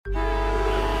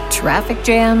Traffic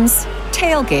jams,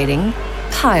 tailgating,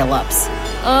 pile-ups.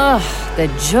 Ugh, the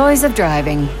joys of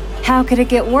driving. How could it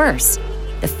get worse?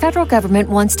 The federal government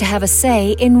wants to have a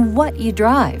say in what you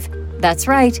drive. That's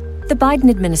right. The Biden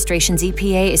administration's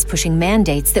EPA is pushing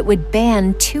mandates that would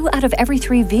ban 2 out of every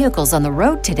 3 vehicles on the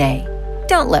road today.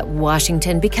 Don't let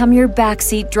Washington become your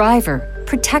backseat driver.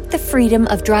 Protect the freedom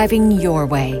of driving your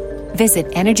way. Visit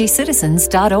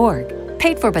EnergyCitizens.org.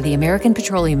 Paid for by the American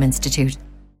Petroleum Institute.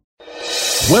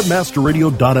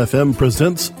 Webmasterradio.fm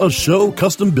presents a show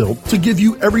custom built to give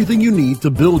you everything you need to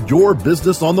build your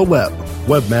business on the web.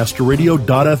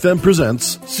 Webmasterradio.fm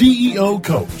presents CEO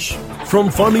Coach. From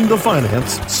funding to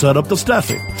finance, set up to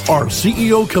staffing, our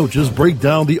CEO coaches break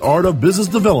down the art of business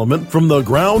development from the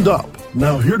ground up.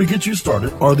 Now, here to get you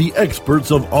started are the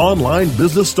experts of online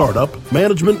business startup,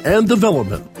 management, and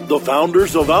development, the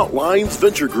founders of Outlines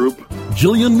Venture Group,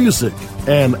 Jillian Music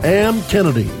and Ann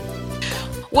Kennedy.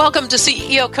 Welcome to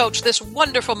CEO Coach this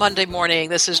wonderful Monday morning.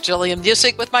 This is Jillian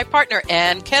Music with my partner,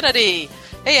 Ann Kennedy.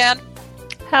 Hey, Ann.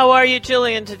 How are you,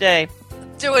 Jillian, today?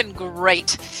 Doing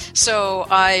great. So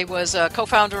I was a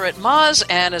co-founder at Moz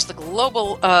and as the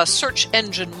global search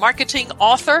engine marketing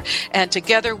author, and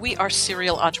together we are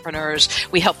serial entrepreneurs.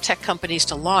 We help tech companies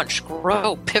to launch,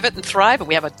 grow, pivot, and thrive, and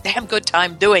we have a damn good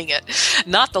time doing it.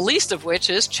 Not the least of which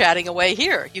is chatting away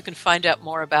here. You can find out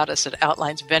more about us at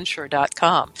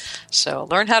outlinesventure.com. So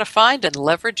learn how to find and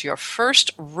leverage your first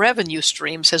revenue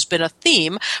streams has been a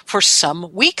theme for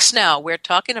some weeks now. We're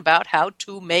talking about how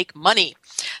to make money.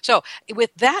 So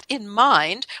with that in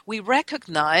mind, we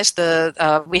recognize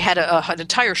we had an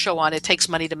entire show on It Takes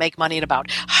Money to Make Money and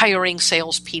about hiring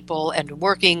salespeople and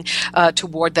working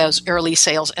toward those early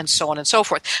sales and so on and so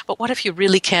forth. But what if you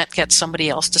really can't get somebody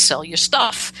else to sell your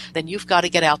stuff? Then you've got to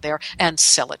get out there and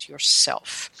sell it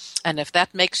yourself. And if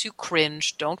that makes you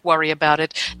cringe, don't worry about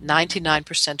it.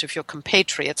 99% of your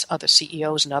compatriots, other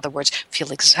CEOs in other words,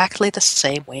 feel exactly the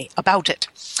same way about it.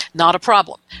 Not a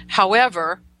problem.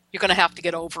 However, you're going to have to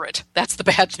get over it. That's the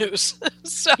bad news.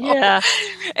 Yeah.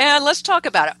 And let's talk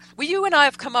about it. Well, you and I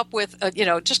have come up with,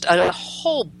 just a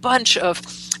whole bunch of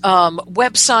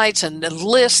websites and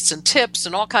lists and tips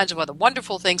and all kinds of other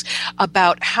wonderful things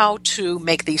about how to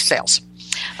make these sales.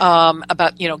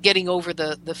 About getting over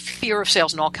the fear of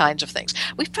sales and all kinds of things.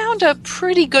 We found a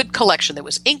pretty good collection. There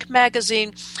was Inc.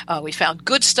 magazine. We found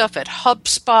good stuff at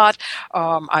HubSpot.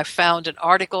 I found an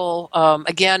article.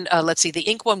 Let's see. The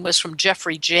Inc. one was from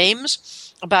Jeffrey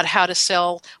James about how to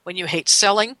sell when you hate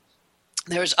selling.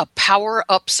 There's a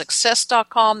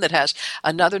powerupsuccess.com that has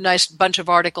another nice bunch of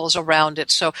articles around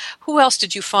it. So who else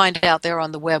did you find out there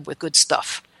on the web with good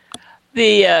stuff?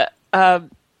 The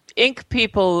Inc.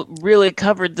 people really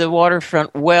covered the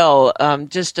waterfront well.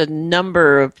 Just a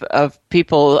number of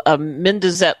people. Minda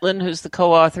Zetlin, who's the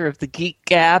co-author of The Geek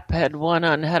Gap, had one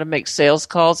on how to make sales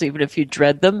calls, even if you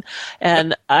dread them.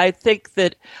 And I think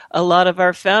that a lot of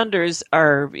our founders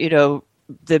are,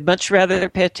 they'd much rather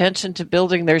pay attention to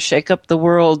building their shake up the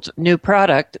world new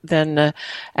product than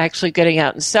actually getting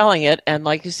out and selling it. And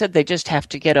like you said, they just have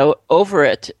to get over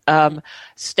it.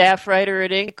 Staff writer at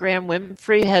Inc., Graham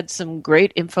Winfrey, had some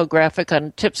great infographic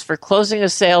on tips for closing a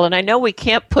sale. And I know we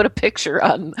can't put a picture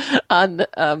on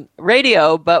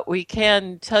radio, but we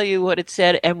can tell you what it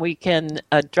said, and we can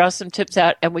draw some tips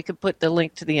out, and we can put the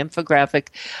link to the infographic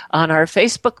on our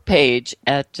Facebook page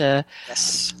at /CEO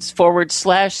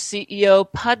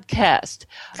podcast.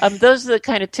 Those are the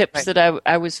kind of tips that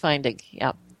I was finding.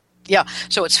 Yeah. Yeah,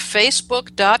 so it's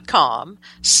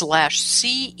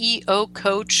facebook.com/CEO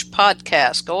Coach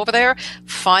Podcast. Go over there,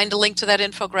 find a link to that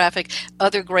infographic,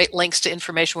 other great links to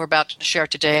information we're about to share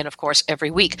today, and of course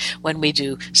every week when we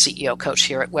do CEO Coach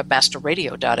here at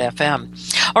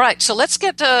webmasterradio.fm. All right, so let's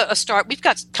get a start. We've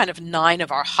got kind of 9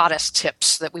 of our hottest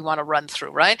tips that we want to run through,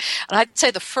 right? And I'd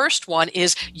say the first one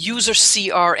is user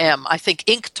CRM. I think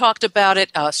Inc. talked about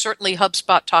it, certainly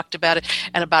HubSpot talked about it,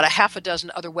 and about a half a dozen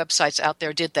other websites out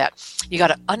there did that. You got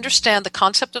to understand the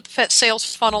concept of the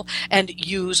sales funnel and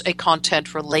use a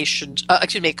customer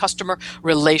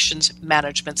relations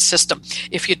management system.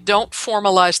 If you don't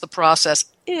formalize the process,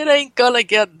 it ain't gonna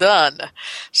get done.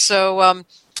 So,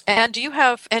 Ann, do you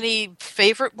have any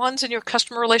favorite ones in your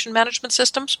customer relation management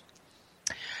systems?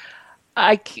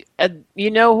 You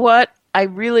know what? I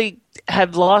really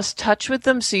have lost touch with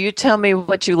them. So you tell me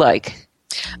what you like.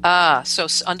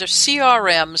 Under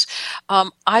CRMs,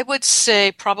 I would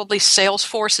say probably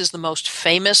Salesforce is the most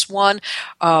famous one.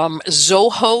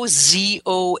 Zoho,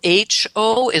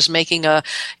 Z-O-H-O, is making a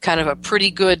kind of a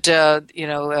pretty good,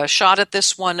 shot at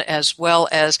this one, as well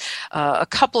as a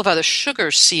couple of other Sugar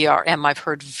CRM I've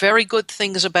heard very good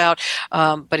things about.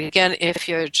 But again, if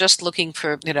you're just looking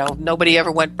for, nobody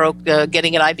ever went broke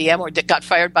getting an IBM or got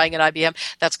fired buying an IBM,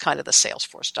 that's kind of the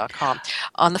Salesforce.com.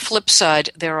 On the flip side,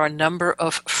 there are a number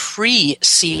of free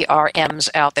CRMs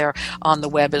out there on the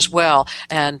web as well.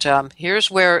 And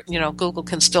here's where, Google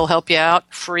can still help you out.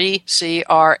 Free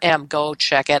CRM. Go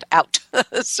check it out.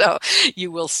 So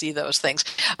you will see those things.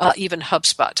 Even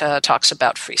HubSpot talks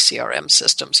about free CRM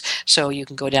systems. So you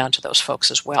can go down to those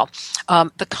folks as well.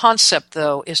 The concept,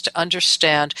 though, is to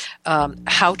understand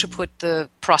how to put the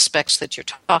prospects that you're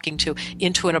talking to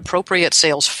into an appropriate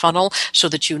sales funnel so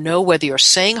that you know whether you're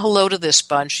saying hello to this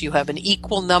bunch, you have an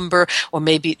equal number, or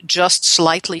maybe just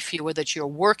slightly fewer that you're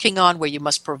working on, where you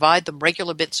must provide them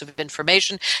regular bits of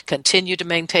information, continue to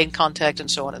maintain contact, and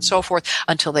so on and so forth,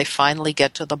 until they finally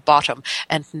get to the bottom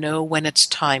and know when it's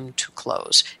time to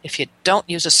close. If you don't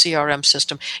use a CRM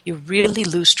system, you really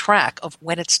lose track of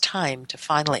when it's time to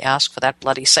finally ask for that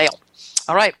bloody sale.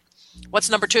 All right. What's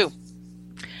number 2?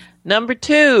 Number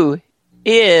 2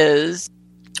 is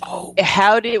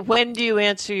when do you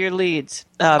answer your leads?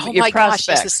 Your my prospects.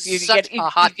 gosh, this is such a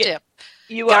hot tip.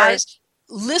 Guys,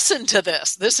 listen to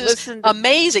this. This is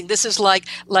amazing. This is like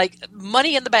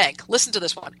money in the bank. Listen to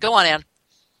this one. Go on, Ann.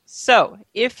 So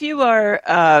if you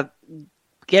are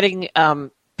getting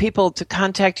people to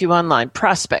contact you online,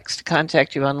 prospects to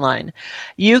contact you online,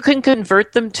 you can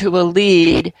convert them to a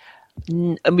lead.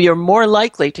 You're more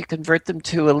likely to convert them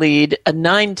to a lead,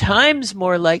 9 times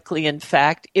more likely, in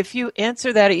fact, if you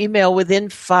answer that email within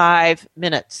 5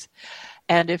 minutes.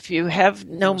 And if you have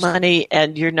no money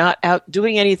and you're not out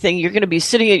doing anything, you're going to be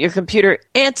sitting at your computer,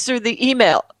 answer the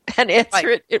email and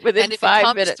answer it within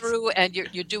 5 minutes. And if it comes through, and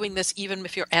you're doing this even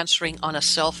if you're answering on a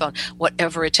cell phone,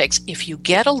 whatever it takes, if you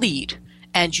get a lead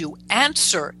and you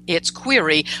answer its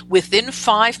query within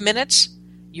 5 minutes,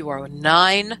 you are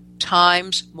 9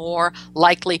 times more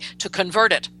likely to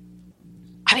convert it.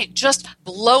 I mean, it just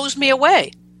blows me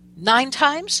away. 9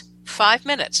 times, 5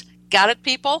 minutes. Got it,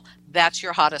 people? That's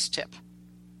your hottest tip.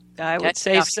 I would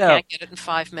say now, so. If you can't get it in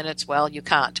 5 minutes, well, you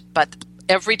can't. But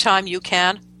every time you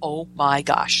can, oh my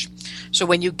gosh. So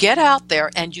when you get out there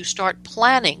and you start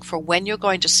planning for when you're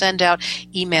going to send out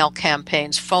email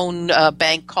campaigns, phone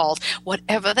bank calls,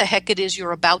 whatever the heck it is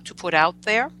you're about to put out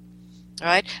there, all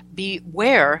right,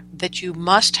 beware that you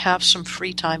must have some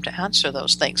free time to answer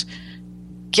those things.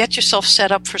 Get yourself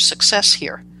set up for success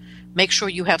here. Make sure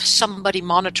you have somebody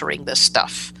monitoring this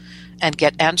stuff and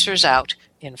get answers out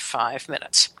in 5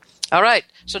 minutes. All right,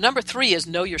 so number 3 is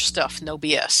know your stuff, no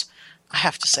BS. I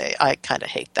have to say, I kind of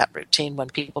hate that routine when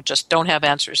people just don't have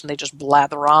answers and they just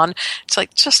blather on. It's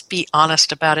like, just be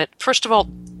honest about it. First of all,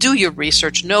 do your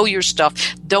research, know your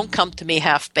stuff. Don't come to me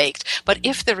half-baked. But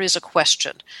if there is a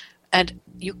question and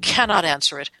you cannot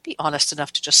answer it, be honest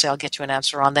enough to just say, I'll get you an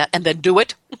answer on that, and then do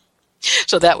it.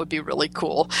 So that would be really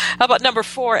cool. How about number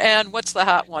 4, Ann? What's the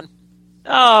hot one?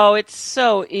 Oh, it's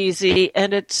so easy,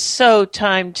 and it's so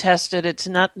time-tested. It's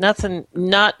not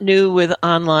new with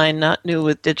online, not new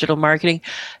with digital marketing.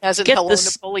 As in hello,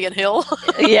 Napoleon Hill?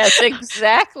 Yes,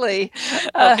 exactly.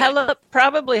 Okay.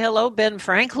 Hello, Ben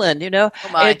Franklin. Oh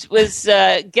my. It was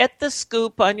get the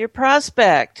scoop on your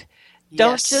prospect.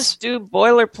 Don't just do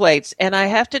boilerplates. And I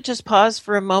have to just pause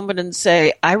for a moment and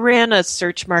say, I ran a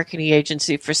search marketing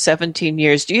agency for 17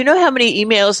 years. Do you know how many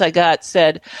emails I got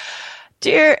said,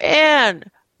 "Dear Ann,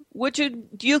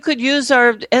 you could use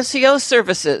our SEO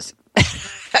services"?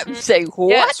 I'm saying, what?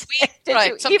 Yes, Did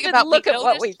right. you Something even about look at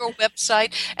what we your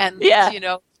website and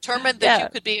determined that you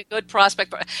could be a good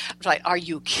prospect. I was like, are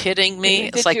you kidding me?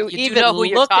 It's like, you do know who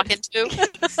you're talking to.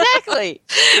 Exactly.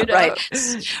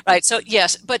 Right. So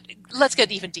yes, but let's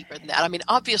get even deeper than that. I mean,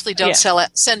 obviously, don't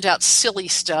send out silly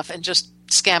stuff and just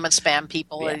scam and spam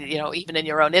people, even in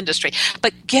your own industry.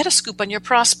 But get a scoop on your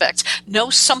prospects. Know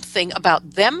something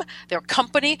about them, their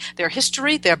company, their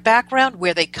history, their background,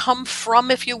 where they come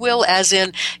from, if you will, as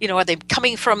in, are they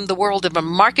coming from the world of a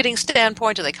marketing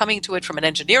standpoint? Are they coming to it from an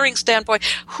engineering standpoint?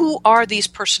 Who are these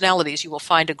personalities? You will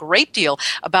find a great deal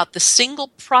about the single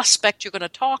prospect you're going to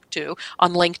talk to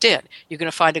on LinkedIn. You're going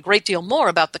to find a great deal more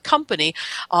about the company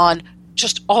on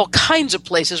just all kinds of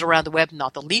places around the web,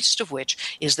 not the least of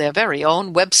which is their very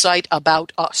own website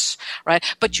about us, right?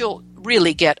 But you'll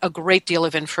really get a great deal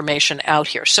of information out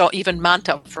here. So even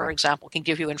Manta, for example, can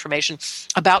give you information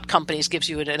about companies, gives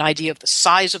you an idea of the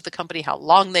size of the company, how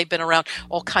long they've been around,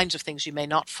 all kinds of things you may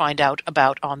not find out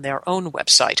about on their own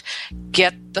website.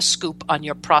 Get the scoop on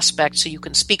your prospects so you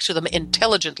can speak to them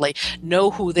intelligently, know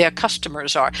who their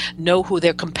customers are, know who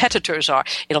their competitors are.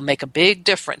 It'll make a big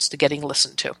difference to getting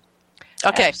listened to.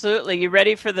 Okay. Absolutely. You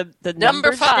ready for the Number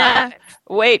numbers? 5.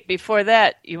 Wait, before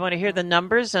that, you want to hear the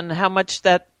numbers and how much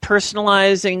that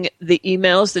personalizing the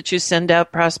emails that you send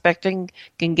out prospecting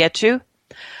can get you?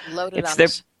 Loaded If on they're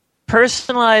us.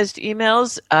 personalized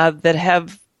emails that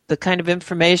have the kind of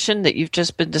information that you've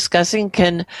just been discussing,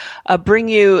 can bring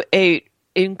you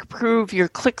improve your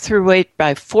click-through rate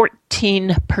by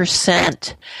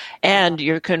 14% and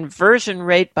your conversion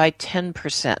rate by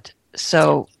 10%.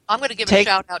 So I'm going to give a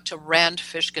shout out to Rand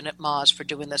Fishkin at Moz for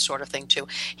doing this sort of thing too.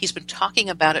 He's been talking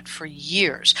about it for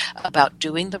years, about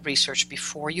doing the research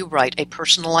before you write a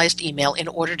personalized email in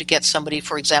order to get somebody,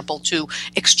 for example, to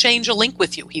exchange a link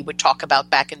with you. He would talk about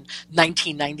back in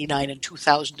 1999 and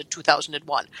 2000 and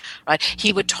 2001, right?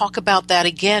 He would talk about that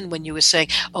again when you were saying,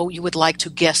 oh, you would like to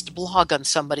guest blog on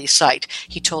somebody's site.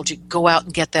 He told you, go out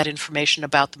and get that information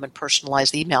about them and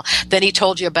personalize the email. Then he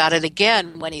told you about it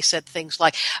again when he said things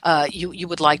like, you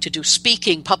would like to do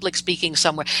public speaking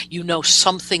somewhere, you know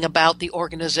something about the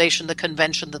organization, the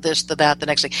convention, the this, the that, the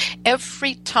next thing.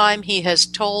 Every time he has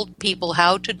told people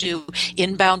how to do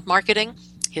inbound marketing,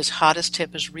 his hottest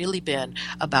tip has really been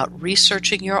about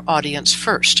researching your audience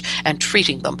first and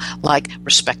treating them like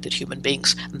respected human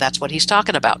beings. And that's what he's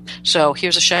talking about. So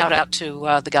here's a shout out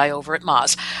to the guy over at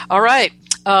Moz. All right.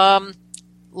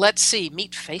 Let's see.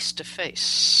 Meet face to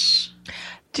face.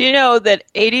 Do you know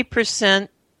that 80%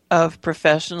 of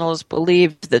professionals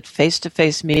believe that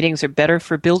face-to-face meetings are better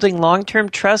for building long-term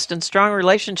trust and strong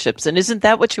relationships? And isn't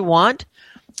that what you want?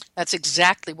 That's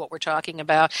exactly what we're talking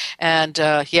about. And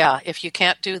if you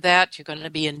can't do that, you're going to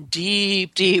be in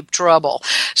deep, deep trouble.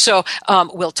 So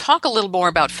we'll talk a little more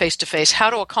about face-to-face, how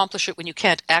to accomplish it when you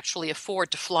can't actually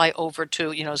afford to fly over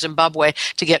to Zimbabwe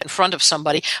to get in front of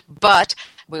somebody. But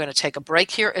we're going to take a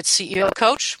break here at CEO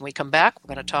Coach. When we come back,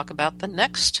 we're going to talk about the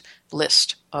next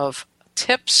list of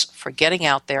tips for getting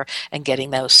out there and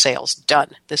getting those sales done.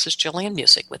 This is Jillian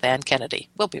Muessig with Ann Kennedy.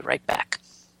 We'll be right back.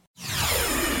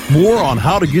 More on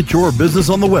how to get your business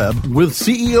on the web with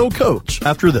CEO Coach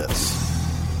after this.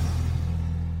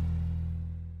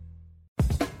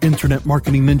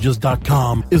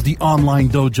 InternetMarketingNinjas.com is the online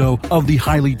dojo of the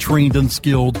highly trained and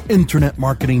skilled Internet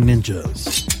Marketing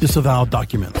Ninjas. Disavow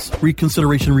documents,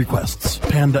 reconsideration requests,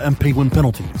 Panda and Penguin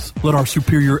penalties. Let our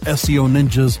superior SEO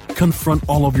ninjas confront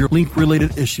all of your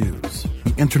link-related issues.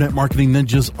 The Internet Marketing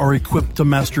Ninjas are equipped to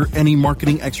master any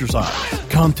marketing exercise,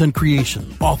 content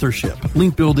creation, authorship,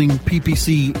 link building,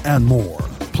 PPC, and more.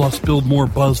 Plus, build more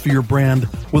buzz for your brand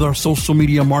with our social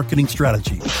media marketing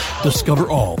strategy. Discover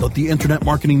all that the Internet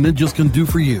Marketing Ninjas can do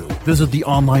for you. Visit the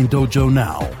online dojo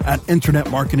now at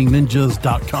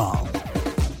InternetMarketingNinjas.com.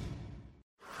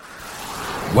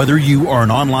 Whether you are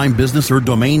an online business or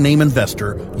domain name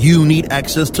investor, you need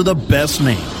access to the best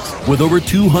names. With over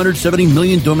 270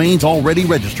 million domains already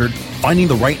registered, finding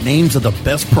the right names at the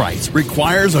best price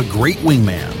requires a great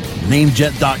wingman.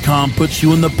 Namejet.com puts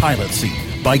you in the pilot seat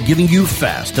by giving you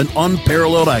fast and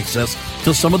unparalleled access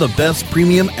to some of the best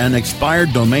premium and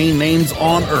expired domain names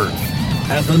on earth.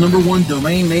 As the #1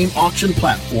 domain name auction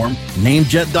platform,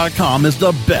 Namejet.com is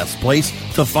the best place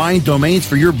to find domains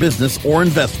for your business or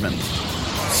investment.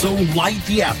 So light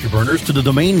the afterburners to the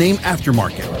domain name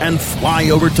aftermarket and fly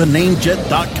over to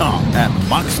Namejet.com at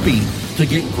Mach speed to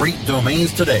get great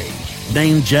domains today.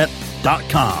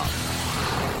 Namejet.com.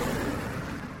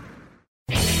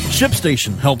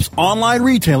 ShipStation helps online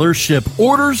retailers ship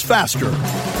orders faster.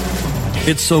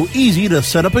 It's so easy to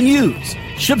set up and use.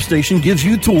 ShipStation gives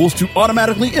you tools to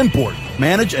automatically import,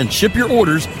 manage, and ship your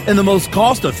orders in the most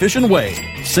cost-efficient way.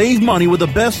 Save money with the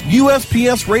best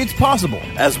USPS rates possible,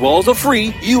 as well as a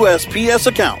free USPS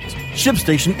account.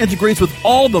 ShipStation integrates with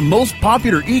all the most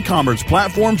popular e-commerce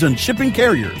platforms and shipping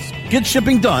carriers. Get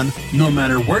shipping done no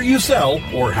matter where you sell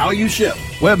or how you ship.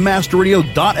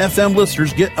 WebmasterRadio.fm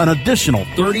listeners get an additional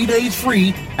 30 days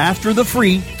free after the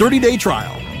free 30-day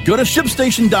trial. Go to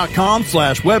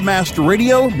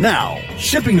ShipStation.com/WebmasterRadio now.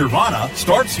 Shipping Nirvana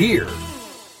starts here.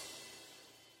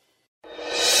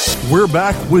 We're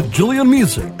back with Jillian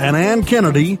Muessig and Ann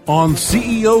Kennedy on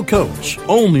CEO Coach,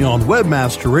 only on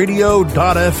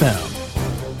WebmasterRadio.fm.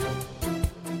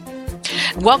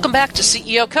 Welcome back to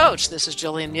CEO Coach. This is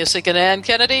Jillian Muessig and Ann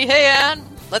Kennedy. Hey, Ann.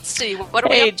 Let's see. What are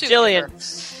we up to? Hey, Jillian,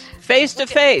 face to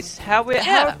face. How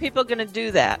are people going to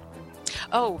do that?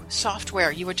 Oh,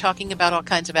 software. You were talking about all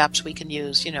kinds of apps we can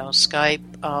use, Skype,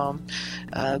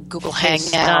 Google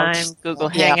Hangouts. Google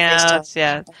Hangouts,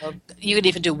 yeah. You can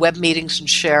even do web meetings and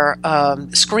share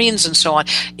screens and so on.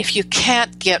 If you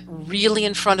can't get really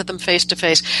in front of them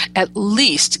face-to-face, at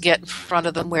least get in front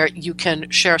of them where you can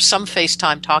share some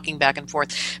FaceTime talking back and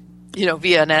forth,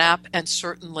 via an app, and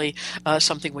certainly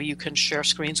something where you can share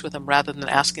screens with them rather than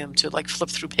asking them to flip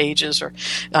through pages or,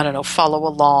 follow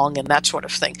along and that sort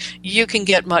of thing. You can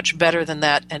get much better than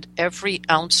that, and every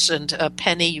ounce and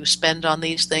penny you spend on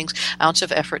these things, ounce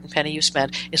of effort and penny you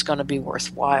spend, is going to be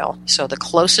worthwhile. So the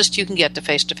closest you can get to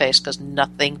face-to-face, because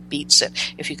nothing beats it.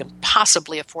 If you can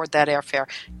possibly afford that airfare,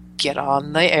 get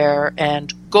on the air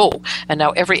and go. And now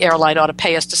every airline ought to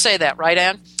pay us to say that, right,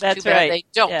 Ann? That's Too bad right. They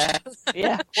don't.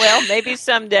 Yeah. Well, maybe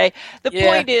someday. The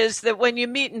point is that when you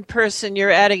meet in person, you're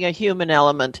adding a human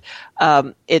element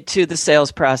to the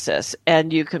sales process,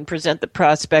 and you can present the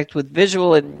prospect with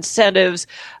visual incentives,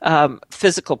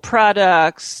 physical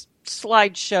products,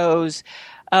 slideshows,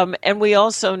 and we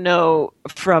also know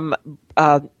from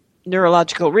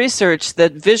neurological research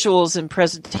that visuals and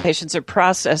presentations are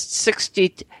processed 60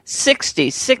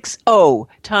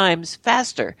 times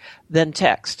faster than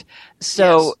text.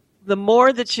 So the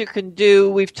more that you can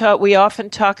do, we often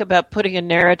talk about putting a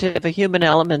narrative, a human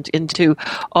element into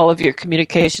all of your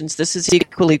communications. This is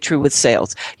equally true with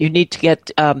sales. You need to get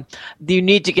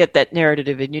that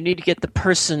narrative, and you need to get the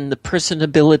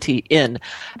personability in,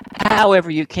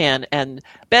 however you can. And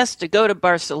best to go to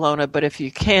Barcelona, but if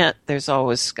you can't, there's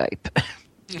always Skype.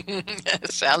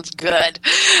 Sounds good.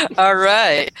 All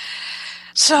right.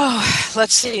 So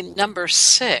let's see, number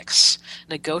 6,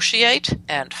 negotiate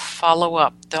and follow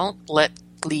up. Don't let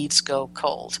leads go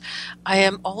cold. I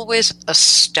am always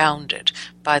astounded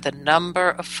by the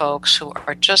number of folks who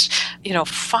are just,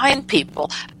 fine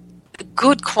people,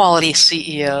 good quality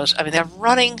CEOs. I mean, they're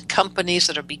running companies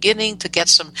that are beginning to get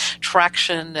some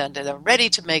traction, and they're ready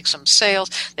to make some sales.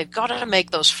 They've got to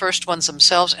make those first ones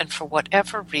themselves, and for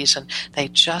whatever reason, they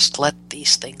just let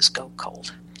these things go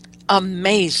cold.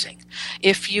 Amazing.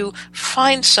 If you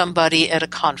find somebody at a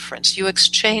conference, you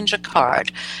exchange a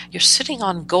card, you're sitting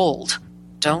on gold.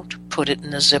 Don't put it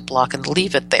in a Ziploc and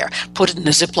leave it there. Put it in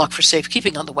a Ziploc for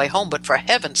safekeeping on the way home, but for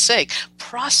heaven's sake,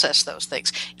 process those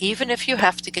things. Even if you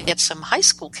have to get some high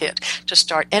school kid to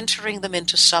start entering them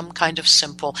into some kind of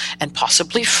simple and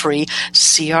possibly free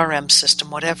CRM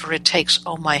system, whatever it takes.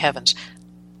 Oh my heavens.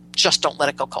 Just don't let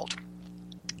it go cold.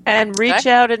 And reach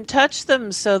out and touch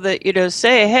them so that,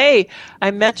 say, hey, I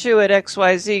met you at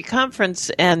XYZ conference,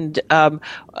 and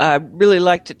I'd really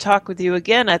like to talk with you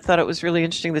again. I thought it was really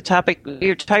interesting, the topic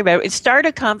you're talking about. Start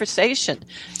a conversation,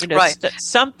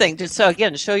 something to, so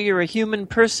again, show you're a human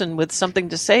person with something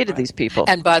to say to these people.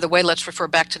 And by the way, let's refer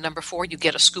back to number 4. You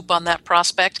get a scoop on that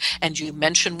prospect, and you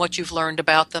mention what you've learned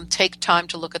about them. Take time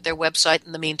to look at their website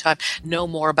in the meantime. Know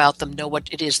more about them. Know what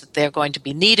it is that they're going to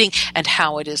be needing and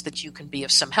how it is that you can be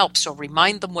of some help. So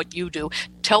remind them what you do,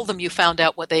 tell them you found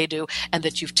out what they do, and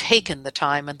that you've taken the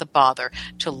time and the bother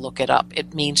to look it up.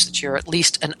 It means that you're at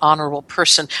least an honorable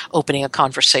person opening a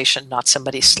conversation, not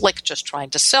somebody slick just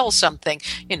trying to sell something.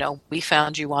 We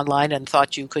found you online and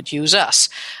thought you could use us.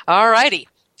 All righty.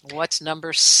 What's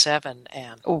number 7,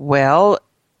 Ann? Well,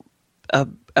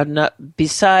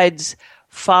 besides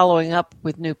following up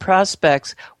with new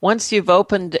prospects, once you've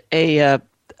opened a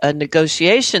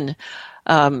negotiation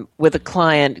with a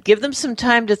client, give them some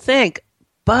time to think,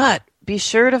 but be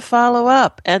sure to follow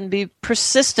up and be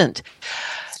persistent.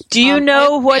 Do you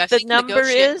know what the number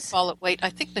is? I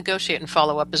think negotiate and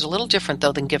follow up is a little different,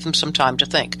 though, than give them some time to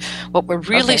think. What we're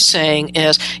really saying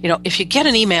is, if you get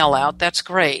an email out, that's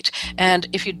great. And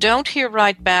if you don't hear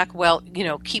right back, well,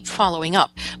 keep following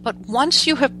up. But once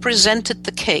you have presented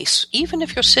the case, even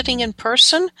if you're sitting in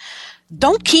person,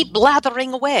 don't keep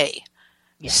blathering away.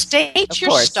 Yes, state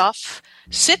your stuff,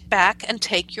 sit back and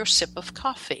take your sip of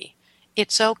coffee.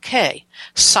 It's okay.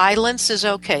 Silence is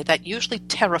okay. That usually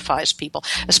terrifies people,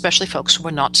 especially folks who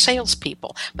are not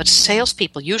salespeople. But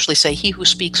salespeople usually say, he who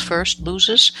speaks first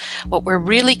loses. What we're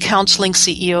really counseling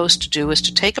CEOs to do is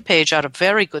to take a page out of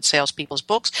very good salespeople's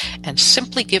books and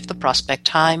simply give the prospect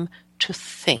time to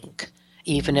think.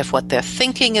 Even if what they're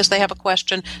thinking is they have a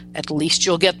question, at least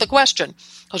you'll get the question.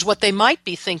 Because what they might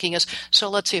be thinking is, so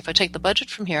let's see, if I take the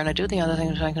budget from here and I do the other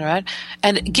things I can write,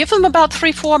 and give them about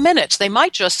 3-4 minutes, they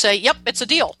might just say, yep, it's a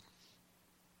deal.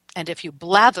 And if you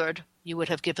blathered, you would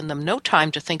have given them no time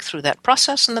to think through that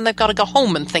process, and then they've got to go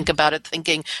home and think about it,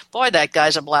 thinking, boy, that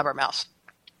guy's a blabbermouth.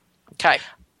 Okay.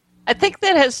 I think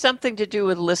that has something to do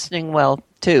with listening well,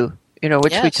 too.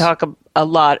 which we Yes. talk a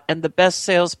lot. And the best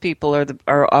salespeople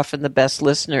are often the best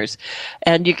listeners.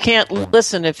 And you can't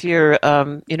listen if you're,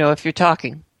 if you're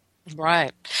talking.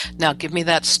 Right. Now, give me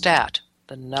that stat.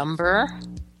 The number.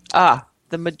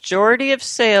 The majority of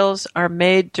sales are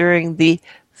made during the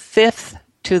 5th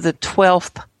to the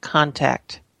 12th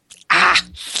contact.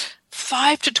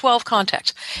 5 to 12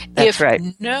 contacts. That's if right.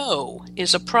 no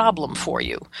is a problem for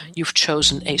you, you've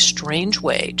chosen a strange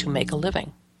way to make a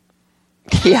living.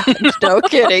 Yeah, no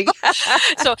kidding.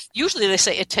 So usually they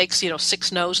say it takes,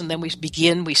 6 no's and then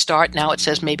we start. Now it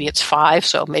says maybe it's 5.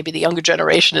 So maybe the younger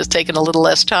generation has taken a little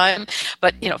less time.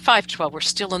 But, 5 to 12, we're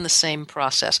still in the same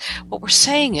process. What we're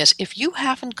saying is if you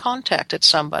haven't contacted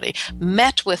somebody,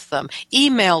 met with them,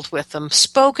 emailed with them,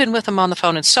 spoken with them on the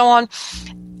phone and so on,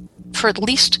 for at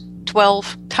least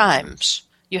 12 times,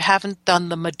 you haven't done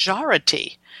the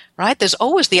majority, right? There's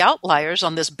always the outliers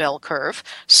on this bell curve.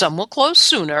 Some will close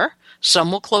sooner.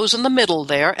 Some will close in the middle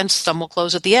there, and some will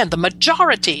close at the end. The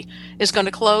majority is going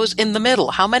to close in the middle.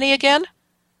 How many again?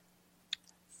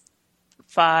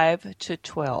 5 to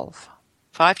 12.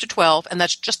 5 to 12, and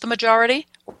that's just the majority?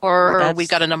 Or we've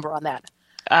got a number on that?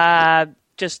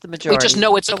 Just the majority. We just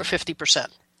know it's over 50%.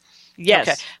 Yes.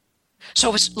 Okay. So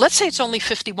let's say it's only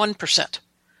 51%.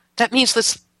 That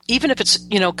means even if it's,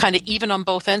 kind of even on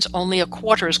both ends, only a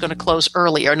quarter is going to close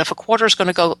earlier. And if a quarter is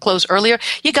going to close earlier,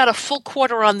 you got a full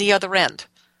quarter on the other end.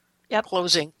 Yep.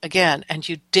 Closing again, and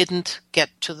you didn't get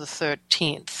to the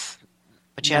 13th,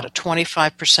 but you had a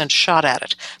 25% shot at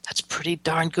it. That's pretty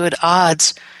darn good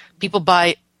odds. People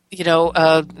buy,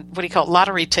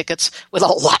 lottery tickets with a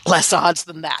lot less odds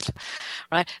than that,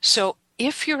 right? So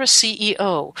if you're a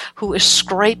CEO who is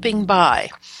scraping by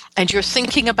and you're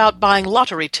thinking about buying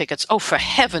lottery tickets, for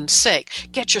heaven's sake,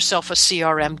 get yourself a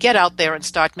CRM, get out there and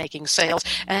start making sales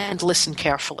and listen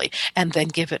carefully and then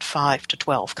give it 5 to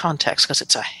 12 contacts because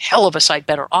it's a hell of a sight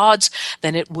better odds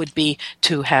than it would be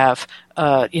to have,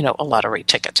 a lottery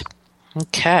ticket.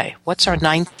 Okay, what's our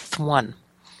 9th one?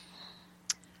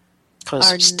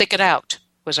 Because stick it out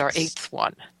was our 8th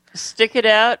one. Stick it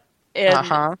out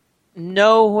and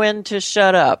know when to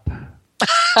shut up.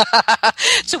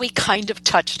 So we kind of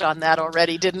touched on that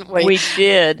already, didn't we? We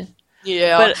did.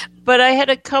 Yeah. But I had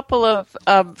a couple of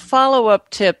follow-up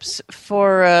tips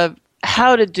for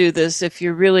how to do this if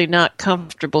you're really not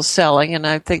comfortable selling, and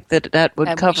I think that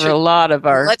would cover a lot of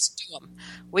our... Let's do them.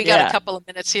 We got a couple of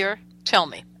minutes here. Tell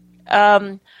me.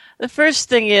 The first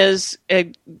thing is...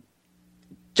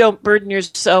 don't burden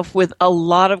yourself with a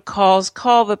lot of calls.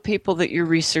 Call the people that your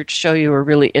research show you are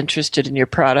really interested in your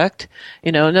product.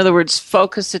 In other words,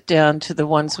 focus it down to the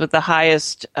ones with the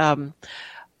highest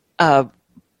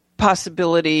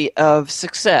possibility of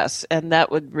success, and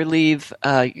that would relieve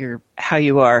how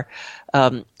you are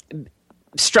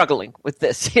struggling with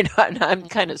this. And I'm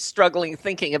kind of struggling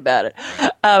thinking about it.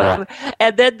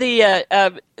 And then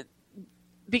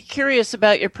be curious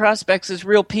about your prospects as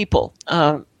real people.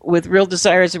 With real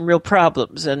desires and real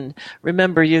problems. And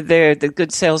remember, you're there. The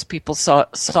good salespeople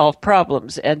solve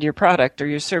problems, and your product or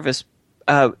your service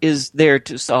is there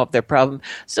to solve their problem.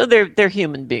 So they're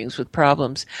human beings with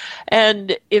problems.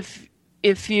 And if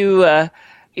you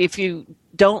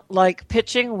don't like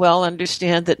pitching, well,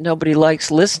 understand that nobody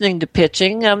likes listening to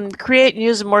pitching. Create and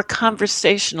use a more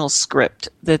conversational script.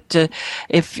 That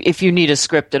if you need a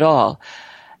script at all.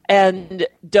 And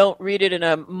don't read it in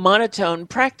a monotone.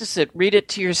 Practice it. Read it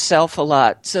to yourself a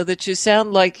lot so that you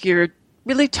sound like you're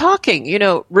really talking.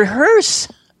 Rehearse.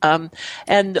 I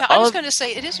was going to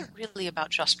say, it isn't really about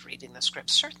just reading the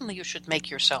script. Certainly you should make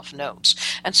yourself notes.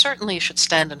 And certainly you should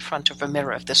stand in front of a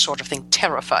mirror if this sort of thing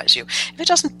terrifies you. If it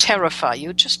doesn't terrify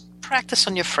you, just practice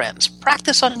on your friends.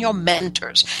 Practice on your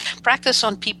mentors. Practice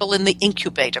on people in the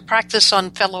incubator. Practice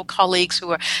on fellow colleagues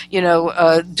who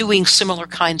are, doing similar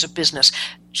kinds of business.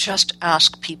 Just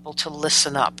ask people to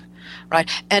listen up, right?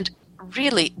 And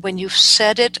really, when you've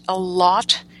said it a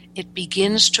lot, it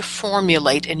begins to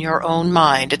formulate in your own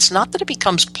mind. It's not that it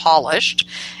becomes polished,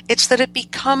 it's that it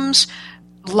becomes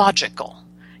logical.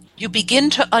 You begin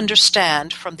to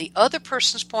understand from the other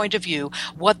person's point of view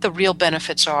what the real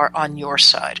benefits are on your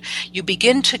side. You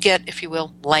begin to get, if you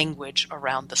will, language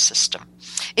around the system.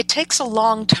 It takes a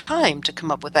long time to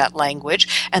come up with that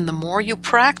language, and the more you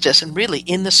practice, and really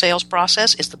in the sales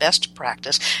process is the best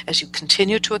practice, as you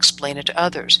continue to explain it to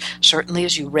others. Certainly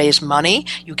as you raise money,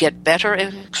 you get better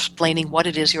at explaining what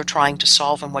it is you're trying to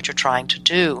solve and what you're trying to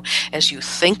do. As you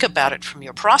think about it from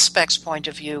your prospect's point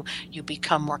of view, you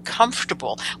become more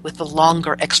comfortable with the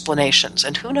longer explanations.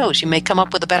 And who knows, you may come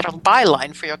up with a better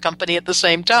byline for your company at the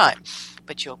same time.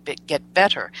 But you'll get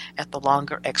better at the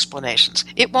longer explanations.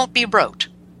 It won't be rote.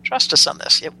 Trust us on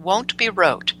this. It won't be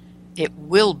rote. It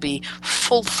will be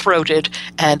full-throated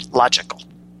and logical.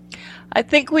 I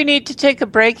think we need to take a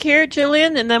break here,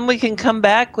 Jillian, and then we can come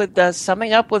back with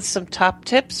summing up with some top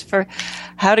tips for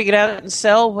how to get out and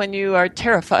sell when you are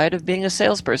terrified of being a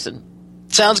salesperson.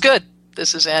 Sounds good.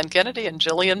 This is Ann Kennedy and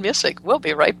Jillian Muessig. We'll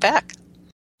be right back.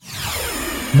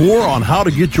 More on how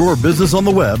to get your business on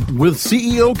the web with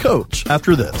CEO Coach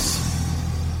after this.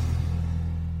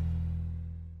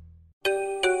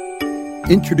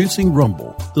 Introducing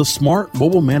Rumble, the smart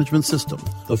mobile management system,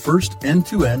 the first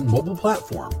end-to-end mobile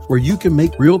platform where you can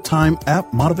make real-time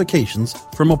app modifications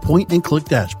from a point-and-click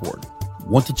dashboard.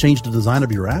 Want to change the design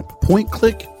of your app?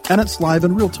 Point-click, and it's live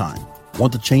in real time.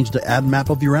 Want to change the ad map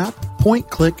of your app?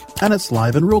 Point-click, and it's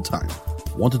live in real time.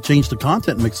 Want to change the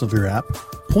content mix of your app?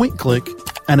 Point-click,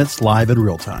 and it's live in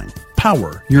real time.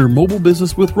 Power your mobile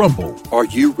business with Rumble. Are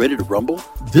you ready to rumble?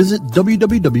 Visit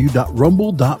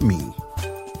www.rumble.me.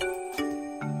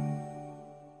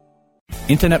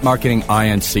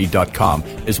 InternetMarketingInc.com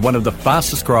is one of the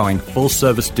fastest growing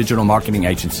full-service digital marketing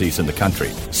agencies in the country,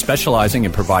 specializing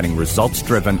in providing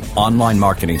results-driven online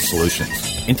marketing solutions.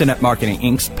 Internet Marketing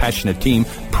Inc.'s passionate team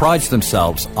prides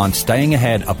themselves on staying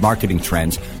ahead of marketing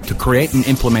trends to create and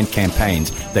implement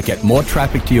campaigns that get more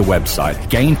traffic to your website,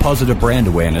 gain positive brand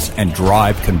awareness, and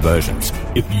drive conversions.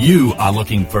 If you are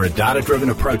looking for a data-driven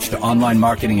approach to online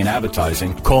marketing and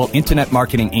advertising, call Internet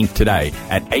Marketing Inc. today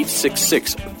at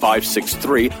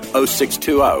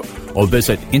 866-563-0620 or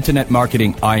visit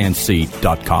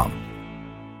InternetMarketingInc.com.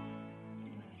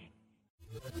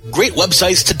 Great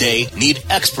websites today need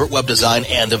expert web design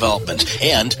and development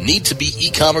and need to be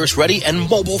e-commerce ready and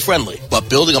mobile friendly. But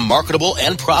building a marketable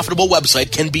and profitable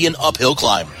website can be an uphill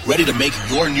climb. Ready to make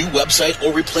your new website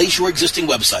or replace your existing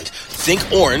website?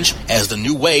 Think Orange as the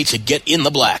new way to get in the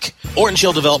black. Orange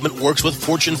Hill Development works with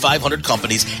Fortune 500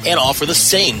 companies and offer the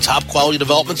same top quality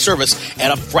development service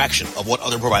at a fraction of what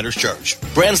other providers charge.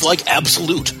 Brands like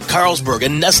Absolute, Carlsberg,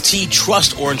 and Nestea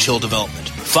trust Orange Hill Development.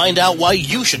 Find out why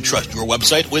you should trust your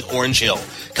website with Orange Hill.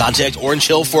 Contact Orange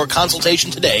Hill for a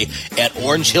consultation today at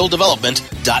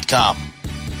orangehilldevelopment.com.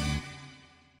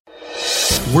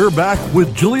 We're back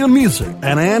with Jillian Muessig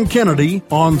and Ann Kennedy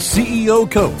on CEO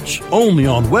Coach, only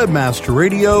on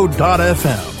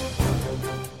webmasterradio.fm.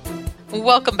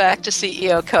 Welcome back to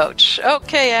CEO Coach.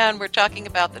 Okay, Ann, we're talking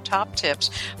about the top tips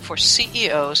for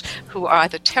CEOs who are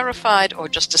either terrified or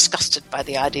just disgusted by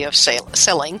the idea of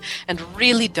selling and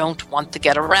really don't want to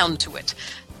get around to it.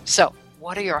 So,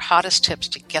 what are your hottest tips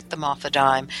to get them off a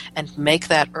dime and make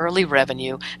that early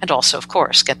revenue and also, of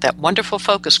course, get that wonderful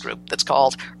focus group that's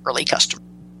called Early Customer?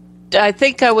 I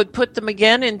think I would put them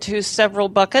again into several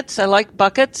buckets. I like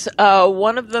buckets.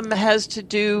 One of them has to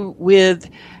do with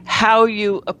how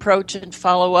you approach and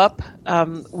follow up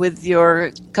with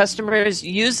your customers.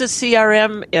 Use a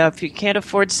CRM. If you can't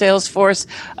afford Salesforce,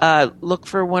 look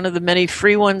for one of the many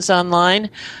free ones online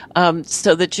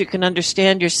so that you can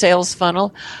understand your sales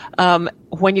funnel.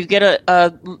 When you get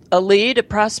a lead, a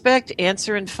prospect,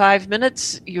 answer in 5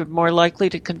 minutes, you're more likely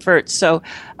to convert. So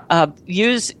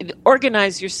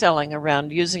organize your selling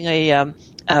around using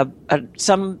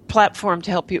some platform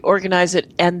to help you organize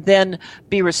it and then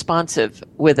be responsive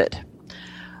with it.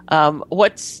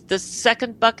 What's the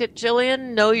second bucket,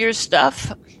 Jillian? Know your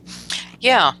stuff?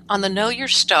 Yeah, on the know your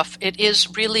stuff, it is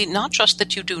really not just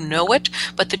that you do know it,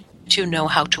 but that you know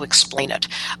how to explain it.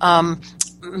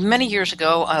 Many years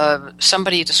ago,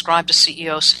 somebody described a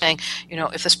CEO saying,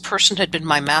 if this person had been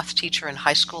my math teacher in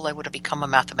high school, I would have become a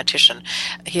mathematician.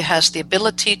 He has the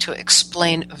ability to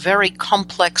explain very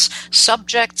complex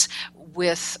subjects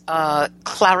with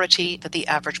clarity that the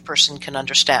average person can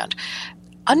understand.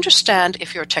 Understand,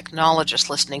 if you're a technologist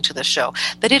listening to this show,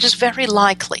 that it is very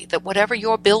likely that whatever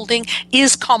you're building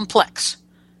is complex.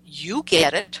 You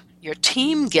get it. Your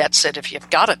team gets it if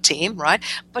you've got a team, right?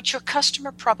 But your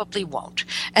customer probably won't.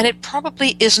 And it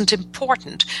probably isn't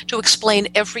important to explain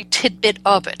every tidbit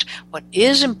of it. What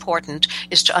is important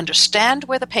is to understand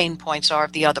where the pain points are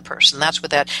of the other person. That's where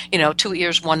that, 2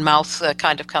 ears, 1 mouth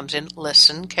kind of comes in.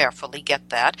 Listen carefully, get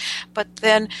that. But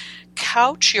then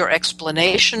couch your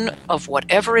explanation of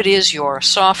whatever it is your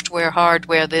software,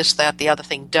 hardware, this, that, the other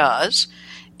thing does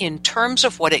in terms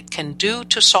of what it can do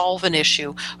to solve an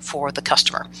issue for the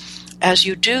customer. As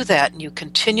you do that and you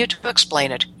continue to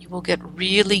explain it, you will get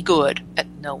really good at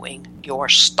knowing your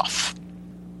stuff.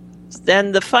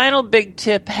 Then the final big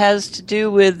tip has to do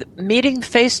with meeting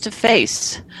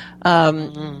face-to-face,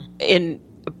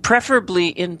 preferably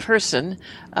in person,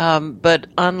 but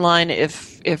online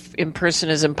if in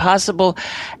person is impossible,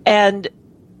 and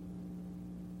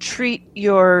treat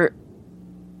your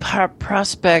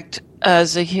prospect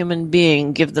as a human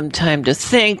being, give them time to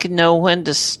think, know when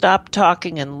to stop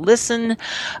talking and listen,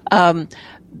 and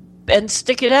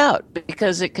stick it out,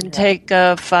 because it can take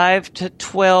 5 to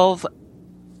 12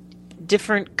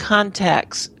 different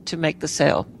contacts to make the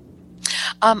sale.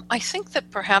 I think that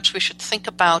perhaps we should think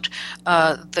about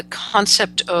the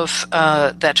concept of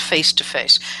that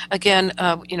face-to-face. Again,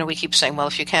 we keep saying, well,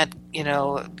 if you can't,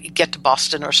 get to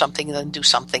Boston or something, then do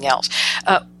something else.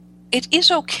 It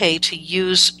is okay to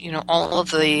use, all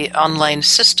of the online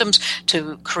systems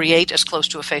to create as close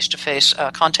to a face-to-face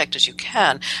contact as you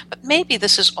can. But maybe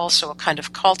this is also a kind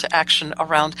of call to action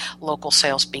around local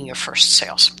sales being your first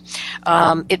sales.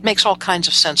 It makes all kinds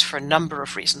of sense for a number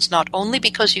of reasons, not only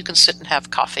because you can sit and have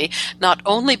coffee, not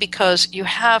only because you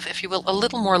have, if you will, a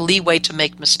little more leeway to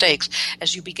make mistakes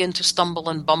as you begin to stumble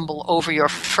and bumble over your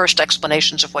first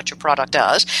explanations of what your product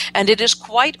does. And it is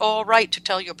quite all right to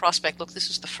tell your prospect, look, this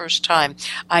is the first time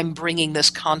I'm bringing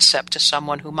this concept to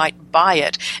someone who might buy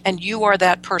it, and you are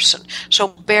that person. So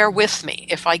bear with me.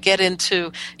 If I get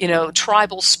into,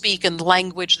 tribal speak and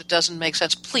language that doesn't make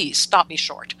sense, please stop me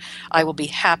short. I will be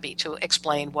happy to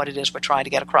explain what it is we're trying to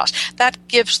get across. That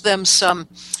gives them some,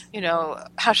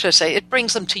 how should I say, it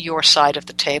brings them to your side of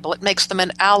the table. It makes them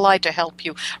an ally to help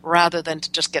you rather than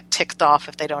to just get ticked off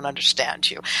if they don't understand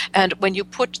you. And when you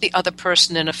put the other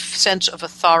person in a sense of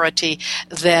authority,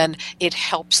 then it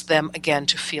helps them again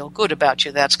to feel good about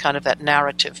you. That's kind of that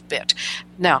narrative bit.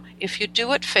 Now, if you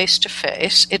do it face to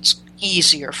face, it's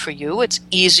easier for you. It's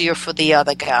easier for the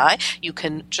other guy. You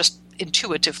can just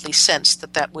intuitively sense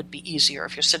that would be easier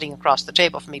if you're sitting across the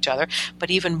table from each other. But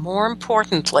even more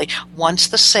importantly, once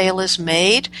the sale is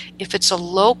made, if it's a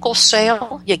local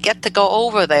sale, you get to go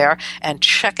over there and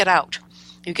check it out.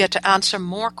 You get to answer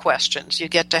more questions. You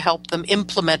get to help them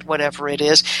implement whatever it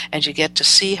is, and you get to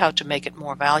see how to make it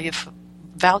more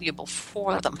valuable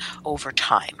for them over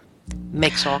time.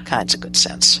 Makes all kinds of good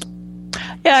sense.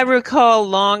 Yeah, I recall a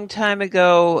long time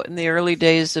ago in the early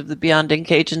days of the Beyond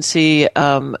Ink agency,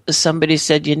 somebody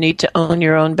said you need to own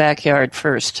your own backyard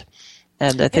first.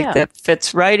 And I think that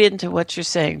fits right into what you're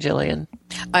saying, Jillian.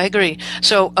 I agree.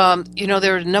 So,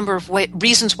 there are a number of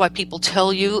reasons why people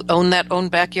tell you own that own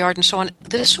backyard and so on.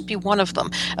 This would be one of them,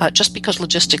 just because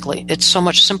logistically it's so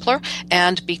much simpler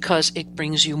and because it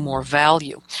brings you more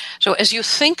value. So as you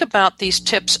think about these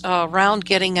tips around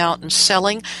getting out and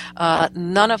selling,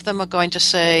 none of them are going to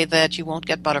say that you won't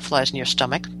get butterflies in your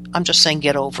stomach. I'm just saying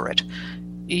get over it.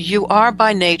 You are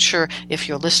by nature, if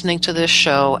you're listening to this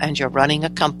show and you're running a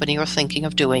company or thinking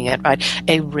of doing it, right,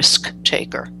 a risk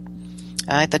taker.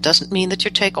 Right? That doesn't mean that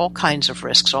you take all kinds of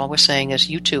risks. All we're saying is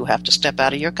you too have to step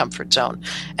out of your comfort zone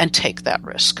and take that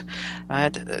risk. Right?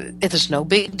 There's no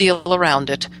big deal around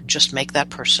it. Just make that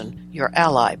person your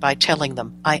ally by telling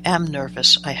them, I am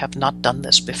nervous. I have not done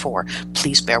this before.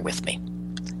 Please bear with me.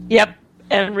 Yep.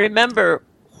 And remember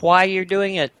why you're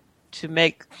doing it. To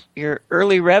make your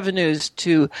early revenues,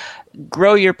 to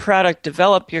grow your product,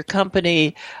 develop your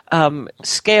company,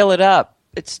 scale it up.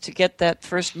 It's to get that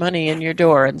first money in your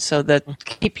door, and so that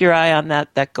keep your eye on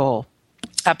that goal.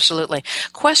 Absolutely.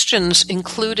 Questions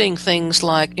including things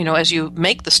like, as you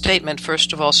make the statement,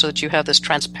 first of all, so that you have this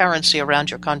transparency around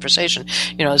your conversation.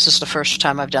 Is this the first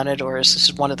time I've done it, or is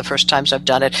this one of the first times I've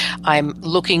done it? I'm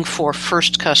looking for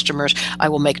first customers. I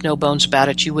will make no bones about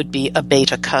it. You would be a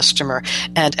beta customer.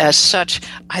 And as such,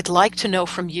 I'd like to know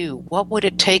from you, what would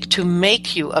it take to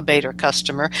make you a beta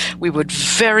customer? We would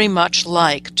very much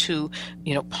like to,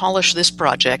 polish this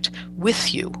project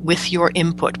with you, with your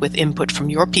input, with input from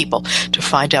your people to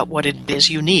find out what it is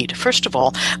you need. First of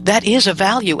all, that is a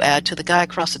value add to the guy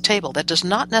across the table. That does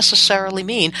not necessarily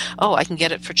mean, I can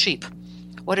get it for cheap.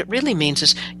 What it really means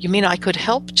is, you mean I could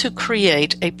help to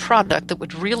create a product that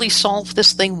would really solve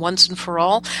this thing once and for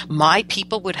all? My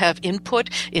people would have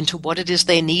input into what it is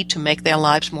they need to make their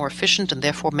lives more efficient and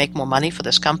therefore make more money for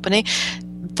this company.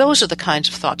 Those are the kinds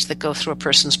of thoughts that go through a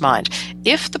person's mind.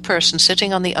 If the person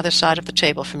sitting on the other side of the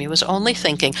table from you is only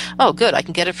thinking, oh, good, I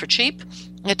can get it for cheap,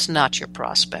 it's not your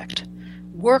prospect.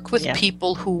 Work with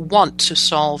people who want to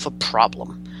solve a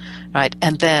problem, right?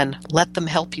 And then let them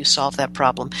help you solve that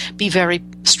problem. Be very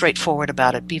straightforward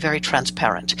about it. Be very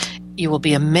transparent. You will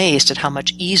be amazed at how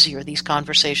much easier these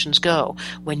conversations go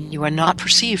when you are not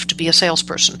perceived to be a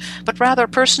salesperson, but rather a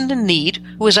person in need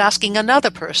who is asking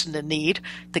another person in need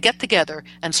to get together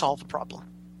and solve a problem.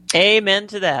 Amen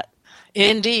to that.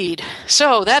 Indeed.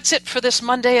 So that's it for this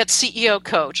Monday at CEO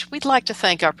Coach. We'd like to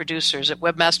thank our producers at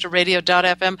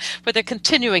webmasterradio.fm for their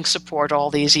continuing support all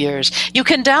these years. You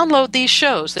can download these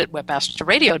shows at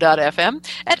webmasterradio.fm,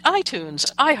 at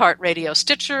iTunes, iHeartRadio,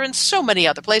 Stitcher, and so many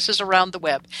other places around the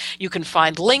web. You can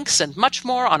find links and much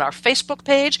more on our Facebook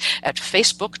page at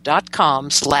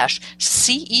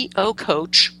facebook.com/CEO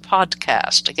Coach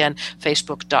Podcast. Again,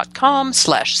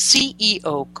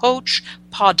 facebook.com/CEO Coach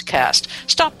Podcast.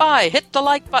 Stop by, hit the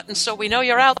like button so we know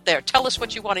you're out there. Tell us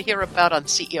what you want to hear about on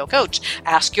CEO Coach.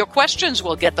 Ask your questions,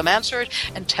 we'll get them answered,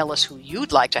 and tell us who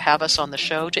you'd like to have us on the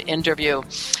show to interview.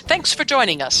 Thanks for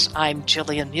joining us. I'm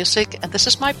Jillian Music, and this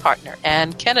is my partner,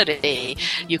 Ann Kennedy.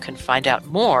 You can find out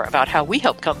more about how we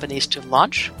help companies to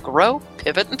launch, grow,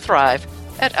 pivot, and thrive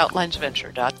at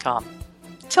outlinesventure.com.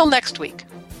 Till next week.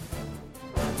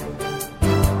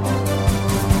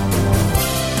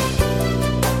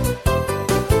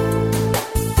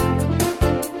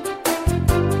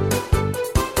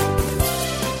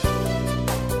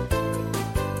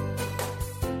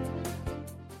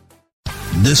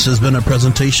 This has been a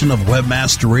presentation of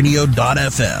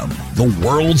WebmasterRadio.fm, the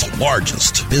world's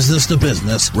largest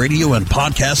business-to-business radio and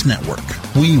podcast network.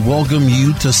 We welcome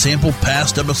you to sample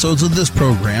past episodes of this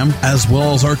program, as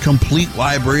well as our complete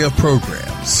library of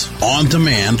programs, on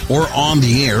demand or on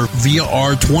the air via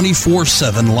our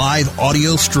 24/7 live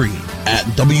audio stream at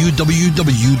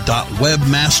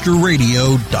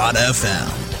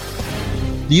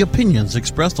www.webmasterradio.fm. The opinions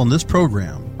expressed on this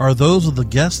program are those of the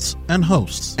guests and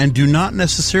hosts and do not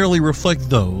necessarily reflect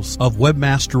those of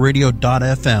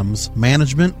WebmasterRadio.fm's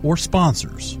management or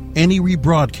sponsors. Any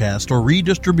rebroadcast or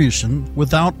redistribution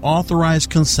without authorized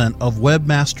consent of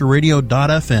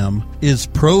WebmasterRadio.fm is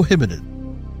prohibited.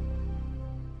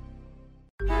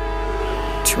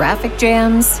 Traffic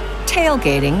jams,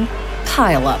 tailgating,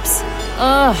 pileups.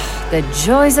 Ugh, the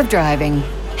joys of driving.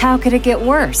 How could it get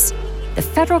worse? The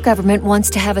federal government wants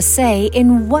to have a say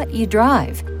in what you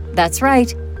drive. That's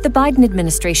right. The Biden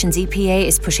administration's EPA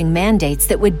is pushing mandates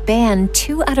that would ban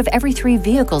 2 out of every 3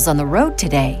 vehicles on the road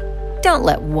today. Don't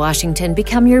let Washington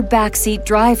become your backseat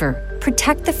driver.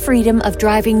 Protect the freedom of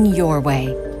driving your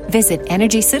way. Visit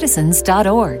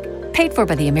EnergyCitizens.org. Paid for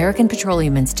by the American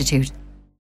Petroleum Institute.